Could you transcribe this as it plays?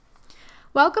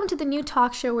Welcome to the new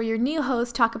talk show where your new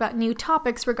hosts talk about new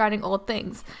topics regarding old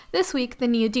things. This week, the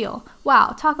New Deal.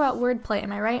 Wow, talk about wordplay,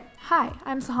 am I right? Hi,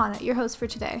 I'm Sahana, your host for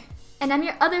today. And I'm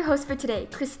your other host for today,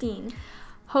 Christine.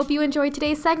 Hope you enjoyed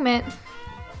today's segment.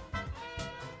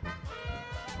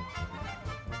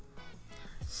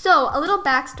 So, a little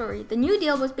backstory. The New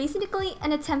Deal was basically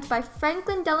an attempt by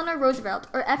Franklin Delano Roosevelt,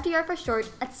 or FDR for short,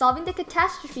 at solving the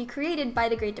catastrophe created by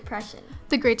the Great Depression.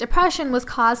 The Great Depression was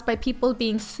caused by people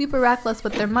being super reckless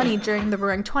with their money during the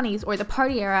Roaring Twenties, or the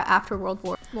party era after World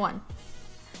War I.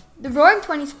 The Roaring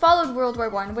Twenties followed World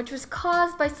War I, which was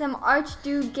caused by some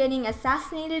archduke getting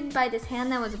assassinated by this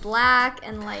hand that was black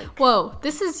and Whoa,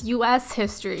 this is U.S.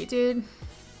 history, dude.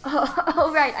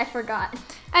 Oh, right, I forgot.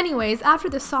 Anyways, after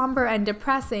the somber and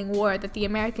depressing war that the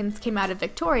Americans came out of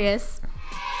victorious,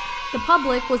 the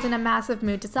public was in a massive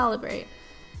mood to celebrate.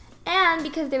 And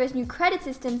because there was new credit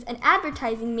systems and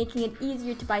advertising making it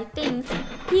easier to buy things,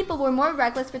 people were more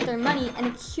reckless with their money and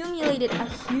accumulated a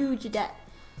huge debt.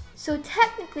 So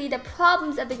technically, the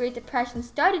problems of the Great Depression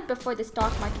started before the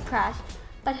stock market crash,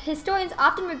 but historians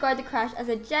often regard the crash as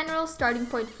a general starting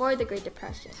point for the Great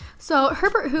Depression. So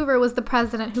Herbert Hoover was the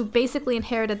president who basically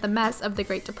inherited the mess of the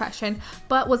Great Depression,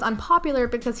 but was unpopular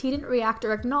because he didn't react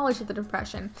or acknowledge the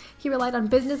Depression. He relied on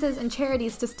businesses and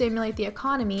charities to stimulate the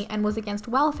economy and was against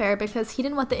welfare because he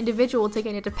didn't want the individual to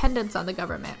gain a dependence on the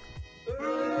government.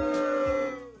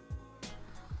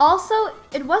 Also,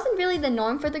 it wasn't really the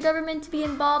norm for the government to be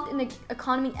involved in the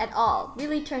economy at all,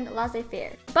 really turned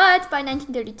laissez-faire. But by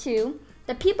 1932,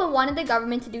 the people wanted the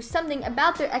government to do something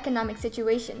about their economic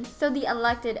situation, so they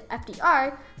elected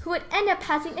FDR, who would end up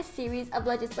passing a series of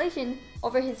legislation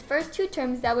over his first 2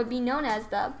 terms that would be known as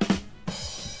the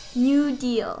New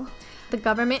Deal. The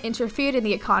government interfered in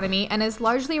the economy and is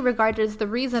largely regarded as the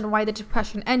reason why the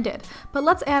Depression ended. But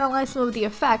let's analyze some of the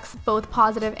effects, both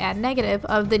positive and negative,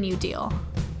 of the New Deal.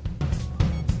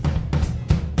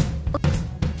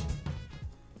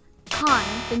 Con,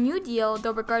 the New Deal,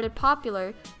 though regarded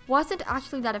popular, wasn't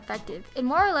actually that effective. It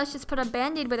more or less just put a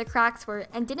band-aid where the cracks were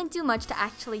and didn't do much to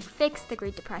actually fix the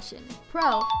Great Depression.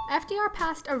 Pro, FDR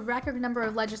passed a record number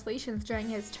of legislations during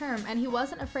his term, and he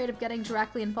wasn't afraid of getting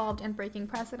directly involved in breaking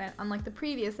precedent, unlike the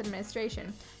previous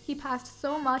administration. He passed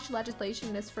so much legislation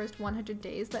in his first 100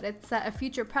 days that it set a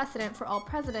future precedent for all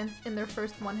presidents in their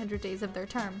first 100 days of their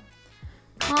term.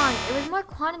 Con, it was more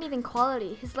quantity than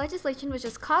quality. His legislation was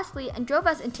just costly and drove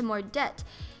us into more debt.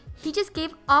 He just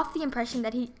gave off the impression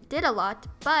that he did a lot,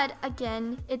 but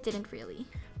again, it didn't really.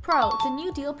 Pro, the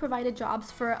New Deal provided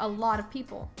jobs for a lot of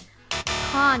people.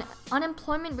 Con,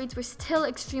 unemployment rates were still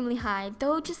extremely high,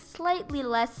 though just slightly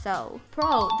less so.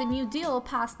 Pro, the New Deal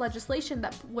passed legislation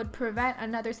that would prevent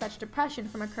another such depression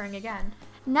from occurring again.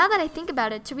 Now that I think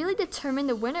about it, to really determine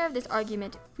the winner of this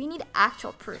argument, we need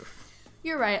actual proof.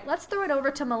 You're right. Let's throw it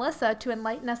over to Melissa to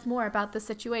enlighten us more about the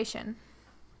situation.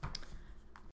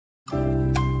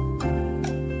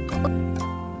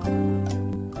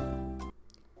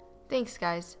 Thanks,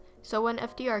 guys. So when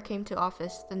FDR came to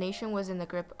office, the nation was in the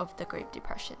grip of the Great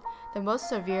Depression, the most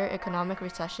severe economic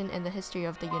recession in the history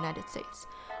of the United States.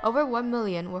 Over 1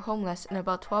 million were homeless and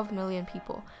about 12 million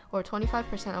people, or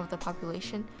 25% of the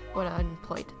population, were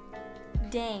unemployed.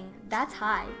 Dang, that's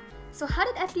high. So how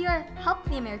did FDR help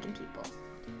the American people?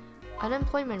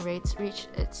 Unemployment rates reached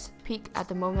its peak at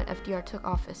the moment FDR took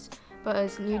office, but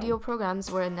as New Deal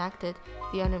programs were enacted,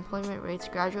 the unemployment rates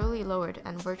gradually lowered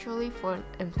and virtually full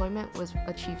employment was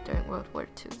achieved during World War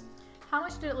II. How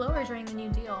much did it lower during the New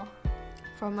Deal?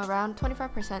 From around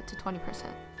 25% to 20%.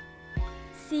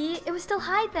 See, it was still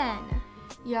high then.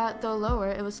 Yeah, though lower,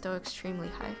 it was still extremely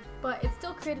high. But it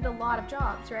still created a lot of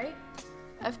jobs, right?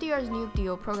 FDR's New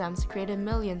Deal programs created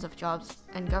millions of jobs,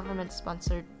 and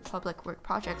government-sponsored public work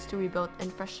projects to rebuild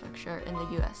infrastructure in the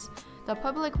U.S. The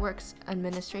Public Works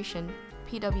Administration,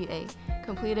 PWA,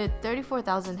 completed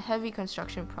 34,000 heavy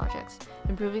construction projects,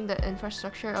 improving the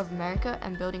infrastructure of America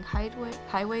and building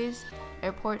highways,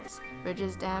 airports,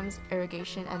 bridges, dams,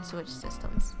 irrigation, and sewage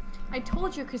systems. I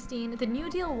told you, Christine, the New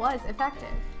Deal was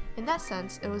effective. In that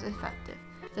sense, it was effective.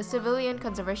 The Civilian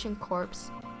Conservation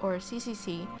Corps, or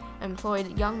CCC,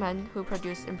 employed young men who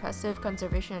produced impressive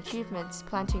conservation achievements,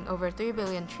 planting over 3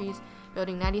 billion trees,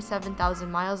 building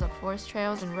 97,000 miles of forest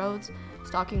trails and roads,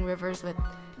 stocking rivers with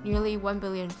nearly 1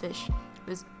 billion fish,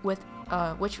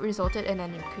 which resulted in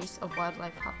an increase of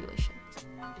wildlife population.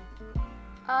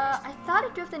 I thought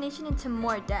it drove the nation into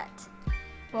more debt.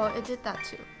 Well, it did that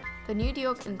too. The New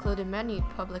Deal included many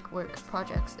public work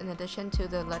projects in addition to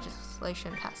the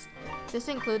legislation passed. This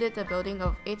included the building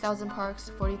of 8,000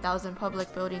 parks, 40,000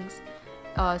 public buildings,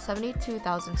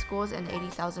 72,000 schools, and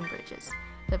 80,000 bridges.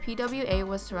 The PWA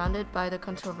was surrounded by the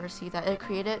controversy that it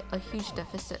created a huge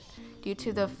deficit due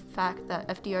to the fact that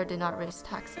FDR did not raise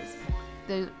taxes.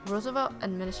 The Roosevelt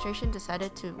administration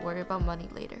decided to worry about money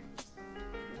later.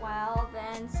 Well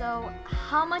then, so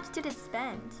how much did it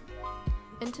spend?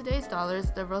 In today's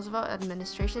dollars, the Roosevelt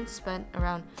administration spent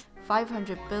around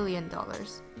 $500 billion.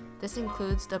 This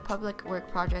includes the public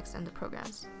work projects and the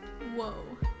programs. Whoa.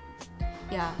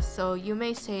 Yeah, so you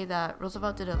may say that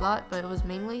Roosevelt did a lot, but it was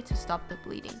mainly to stop the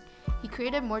bleeding. He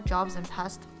created more jobs and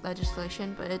passed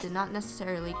legislation, but it did not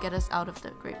necessarily get us out of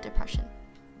the Great Depression.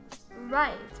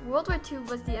 Right. World War II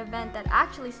was the event that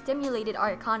actually stimulated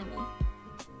our economy.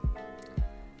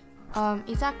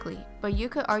 Exactly, but you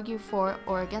could argue for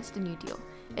or against the New Deal.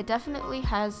 It definitely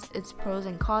has its pros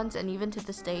and cons, and even to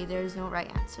this day, there is no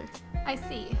right answer. I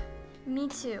see. Me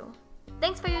too.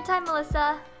 Thanks for your time,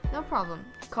 Melissa. No problem.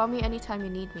 Call me anytime you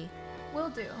need me. Will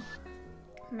do.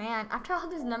 Man, after all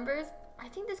these numbers, I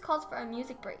think this calls for a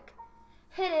music break.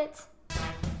 Hit it!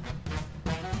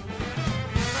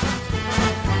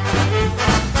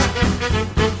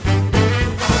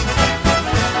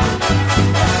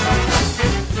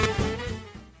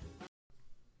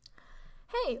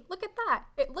 Hey, look at that.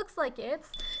 It looks like it's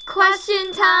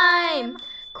Question time!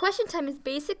 Question time is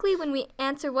basically when we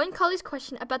answer one caller's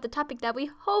question about the topic that we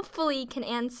hopefully can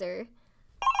answer.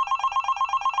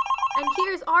 And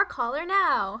here's our caller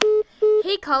now.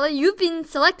 Hey caller, you've been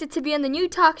selected to be on the new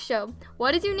talk show.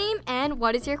 What is your name and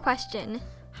what is your question?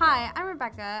 Hi, I'm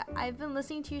Rebecca. I've been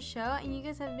listening to your show and you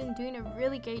guys have been doing a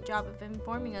really great job of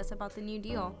informing us about the New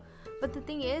Deal. But the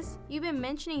thing is, you've been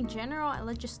mentioning general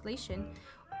legislation.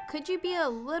 Could you be a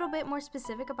little bit more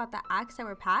specific about the acts that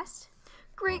were passed?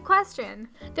 Great question.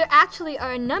 There actually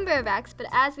are a number of acts, but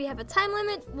as we have a time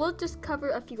limit, we'll just cover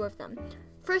a few of them.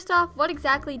 First off, what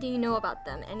exactly do you know about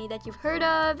them? Any that you've heard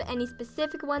of? Any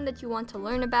specific one that you want to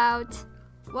learn about?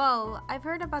 Well, I've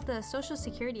heard about the Social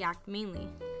Security Act mainly.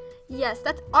 Yes,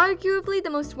 that's arguably the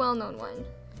most well-known one.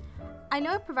 I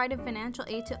know it provided financial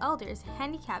aid to elders,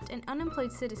 handicapped, and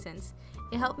unemployed citizens.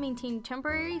 It helped maintain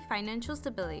temporary financial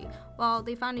stability while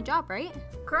they found a job, right?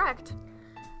 Correct.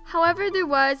 However, there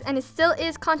was and it still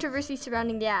is controversy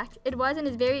surrounding the act. It was and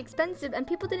is very expensive, and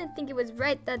people didn't think it was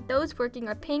right that those working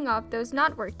are paying off those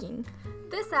not working.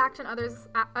 This act and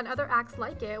other acts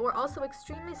like it were also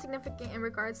extremely significant in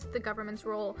regards to the government's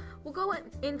role. We'll go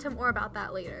into more about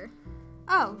that later.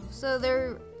 Oh, so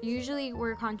there usually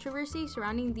were controversy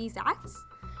surrounding these acts?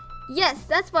 Yes,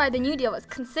 that's why the New Deal was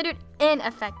considered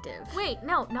ineffective. Wait,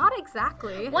 no, not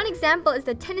exactly. One example is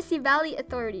the Tennessee Valley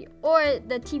Authority, or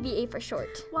the TVA for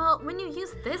short. Well, when you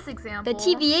use this example... The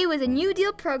TVA was a New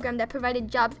Deal program that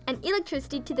provided jobs and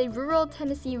electricity to the rural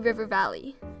Tennessee River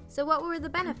Valley. So what were the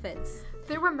benefits?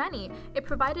 There were many. It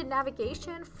provided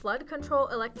navigation, flood control,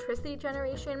 electricity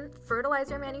generation,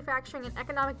 fertilizer manufacturing, and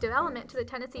economic development to the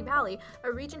Tennessee Valley,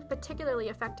 a region particularly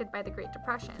affected by the Great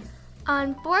Depression.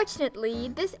 Unfortunately,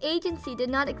 this agency did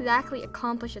not exactly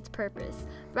accomplish its purpose.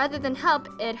 Rather than help,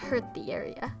 it hurt the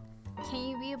area. Can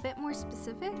you be a bit more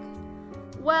specific?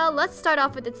 Well, let's start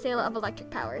off with its sale of electric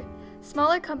power.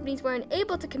 Smaller companies were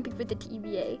unable to compete with the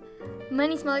TVA.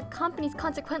 Many smaller companies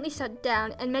consequently shut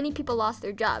down, and many people lost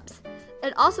their jobs.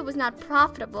 It also was not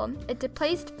profitable. It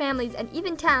displaced families and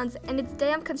even towns, and its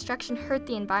dam construction hurt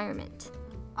the environment.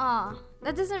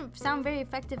 That doesn't sound very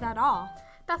effective at all.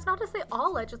 That's not to say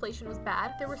all legislation was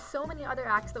bad. There were so many other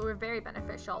acts that were very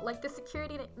beneficial, like the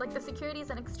Securities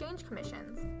and Exchange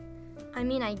Commissions. I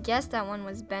mean, I guess that one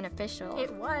was beneficial.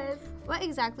 It was. What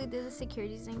exactly did the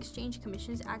Securities and Exchange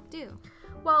Commissions Act do?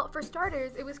 Well, for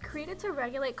starters, it was created to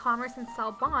regulate commerce and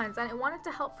sell bonds, and it wanted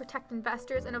to help protect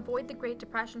investors and avoid the Great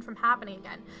Depression from happening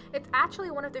again. It's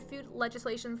actually one of the few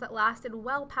legislations that lasted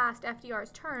well past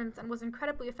FDR's terms and was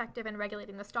incredibly effective in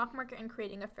regulating the stock market and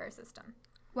creating a fair system.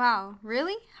 Wow,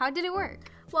 really? How did it work?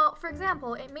 Well, for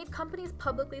example, it made companies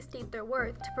publicly state their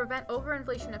worth to prevent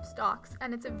overinflation of stocks,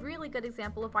 and it's a really good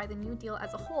example of why the New Deal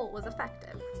as a whole was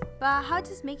effective. But how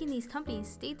does making these companies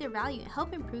state their value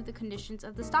help improve the conditions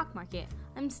of the stock market?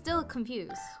 I'm still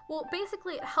confused. Well,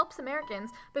 basically, it helps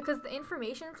Americans because the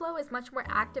information flow is much more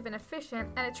active and efficient,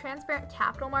 and a transparent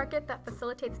capital market that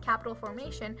facilitates capital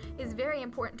formation is very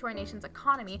important to our nation's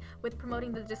economy, with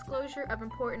promoting the disclosure of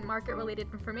important market-related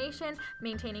information,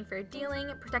 maintaining fair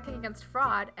dealing, protecting against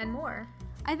fraud, and more.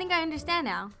 I think I understand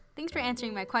now. Thanks for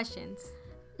answering my questions.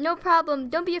 No problem.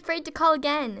 Don't be afraid to call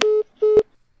again.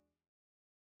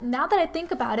 Now that I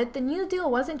think about it, the New Deal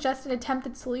wasn't just an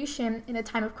attempted solution in a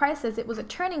time of crisis, it was a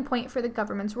turning point for the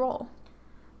government's role.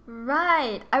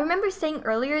 Right. I remember saying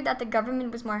earlier that the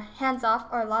government was more hands-off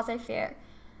or laissez-faire.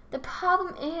 The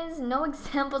problem is no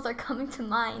examples are coming to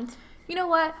mind. You know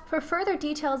what? For further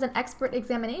details and expert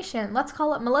examination, let's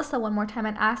call up Melissa one more time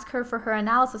and ask her for her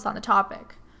analysis on the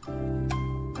topic.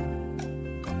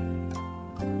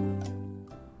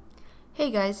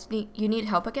 Hey guys, you need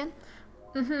help again?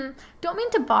 Don't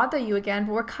mean to bother you again,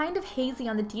 but we're kind of hazy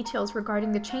on the details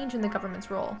regarding the change in the government's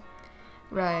role.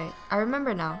 Right, I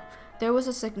remember now. There was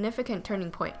a significant turning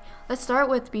point. Let's start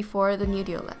with before the New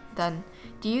Deal then.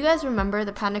 Do you guys remember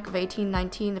the Panic of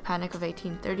 1819, the Panic of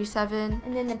 1837?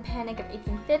 And then the Panic of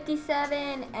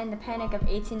 1857 and the Panic of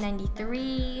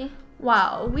 1893.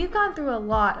 Wow, we've gone through a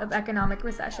lot of economic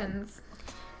recessions.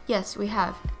 Yes, we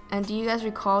have. And do you guys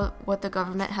recall what the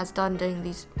government has done during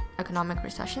these economic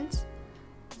recessions?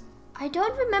 I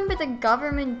don't remember the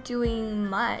government doing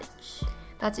much.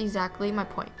 That's exactly my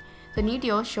point. The New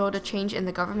Deal showed a change in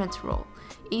the government's role.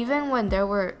 Even when there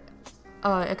were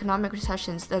economic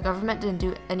recessions, the government didn't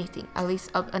do anything, at least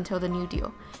up until the New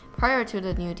Deal. Prior to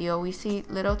the New Deal, we see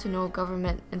little to no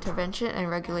government intervention and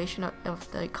regulation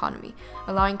of the economy,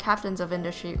 allowing captains of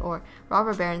industry or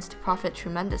robber barons to profit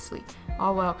tremendously,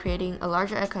 all while creating a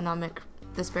larger economic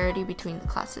disparity between the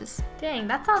classes. Dang,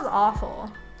 that sounds awful.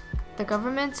 The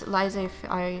government's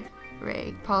laissez-faire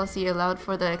policy allowed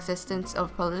for the existence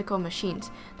of political machines,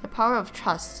 the power of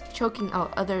trusts choking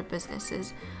out other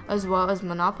businesses, as well as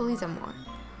monopolies and more.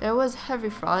 There was heavy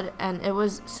fraud, and it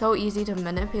was so easy to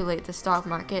manipulate the stock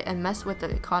market and mess with the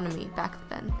economy back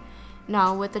then.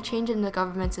 Now, with the change in the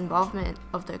government's involvement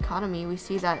of the economy, we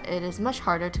see that it is much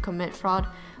harder to commit fraud,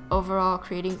 overall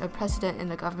creating a precedent in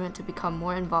the government to become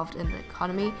more involved in the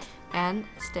economy and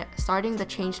starting the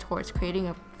change towards creating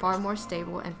a far more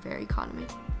stable and fair economy.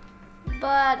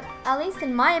 But, at least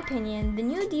in my opinion, the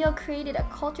New Deal created a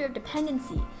culture of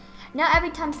dependency. Now every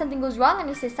time something goes wrong in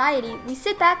our society, we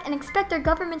sit back and expect our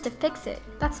government to fix it.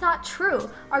 That's not true.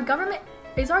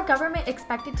 Is our government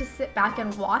expected to sit back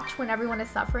and watch when everyone is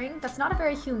suffering? That's not a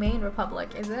very humane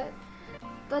republic, is it?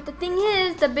 But the thing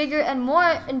is, the bigger and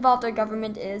more involved our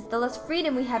government is, the less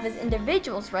freedom we have as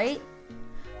individuals, right?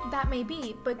 That may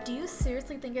be, but do you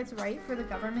seriously think it's right for the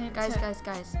government Guys,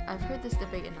 I've heard this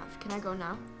debate enough. Can I go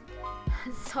now?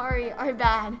 Sorry, our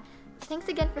bad. Thanks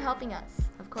again for helping us.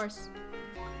 Of course.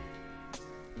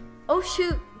 Oh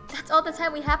shoot, that's all the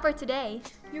time we have for today.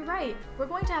 You're right. We're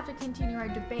going to have to continue our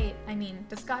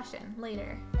discussion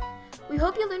later. We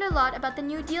hope you learned a lot about the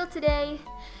New Deal today.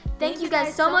 Thank you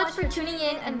guys so much for tuning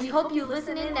in, and we hope you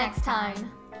listen in next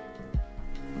time.